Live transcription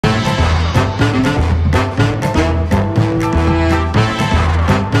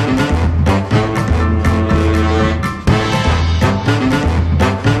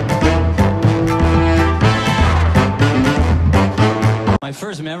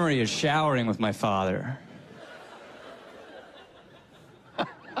memory is showering with my father.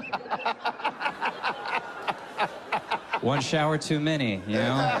 One shower too many, you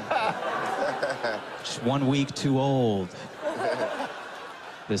know? Just 1 week too old.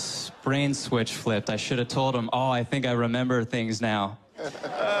 This brain switch flipped. I should have told him, oh, I think I remember things now.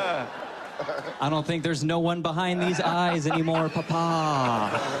 I don't think there's no one behind these eyes anymore, Papa.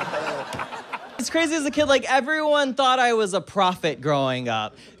 It's crazy as a kid, like, everyone thought I was a prophet growing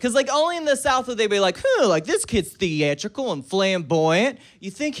up. Because, like, only in the South would they be like, like, this kid's theatrical and flamboyant. You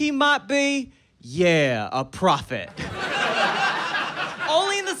think he might be? Yeah, a prophet.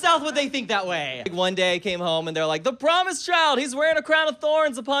 Only in the South would they think that way. Like, one day I came home and they're like, the promised child, he's wearing a crown of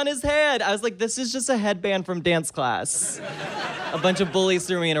thorns upon his head. I was like, this is just a headband from dance class. A bunch of bullies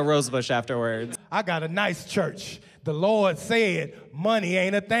threw me in a rose bush afterwards. I got a nice church. The Lord said money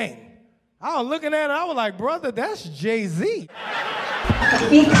ain't a thing. I was looking at it, I was like, brother, that's Jay-Z.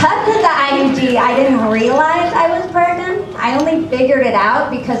 Because of the IUD, I didn't realize I was pregnant. I only figured it out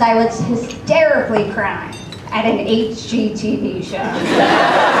because I was hysterically crying at an HGTV show.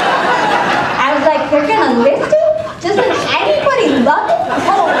 I was like, they're gonna listen? Doesn't anybody love it?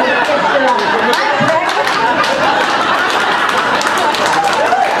 Holy sister, I'm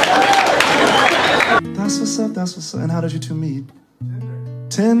pregnant. That's what's up, that's what's up. And how did you two meet?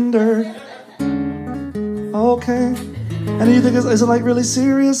 Tinder. Okay. And do you think, is it like really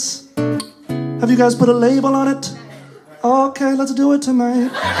serious? Have you guys put a label on it? Okay, let's do it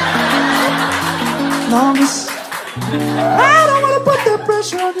tonight. No, I don't want to put that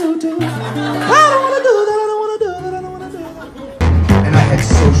pressure on you, dude. I don't want to do that, I don't want to do that, I don't want to do that. And I had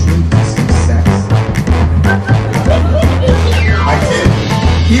social distance sex. I did.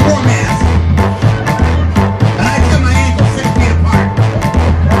 He wore a mask. And I kept my ankles 6 feet apart.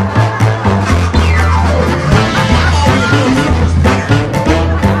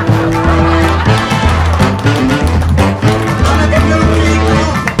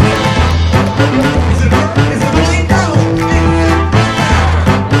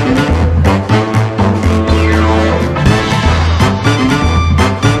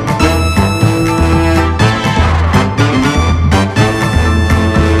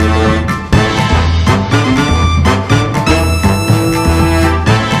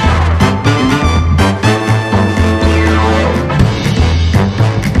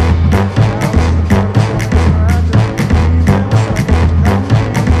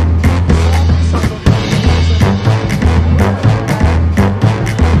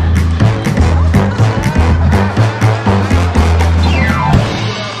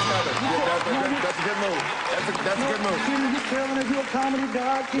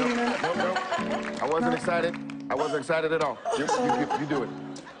 Excited at all. You do it.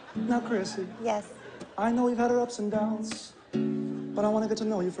 Now, Chrissy. Yes. I know we've had our ups and downs, but I want to get to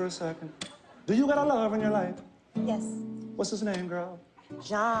know you for a second. Do you got a lover in your life? Yes. What's his name, girl?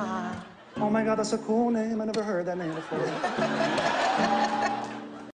 John. Oh my God, that's a cool name. I never heard that name before.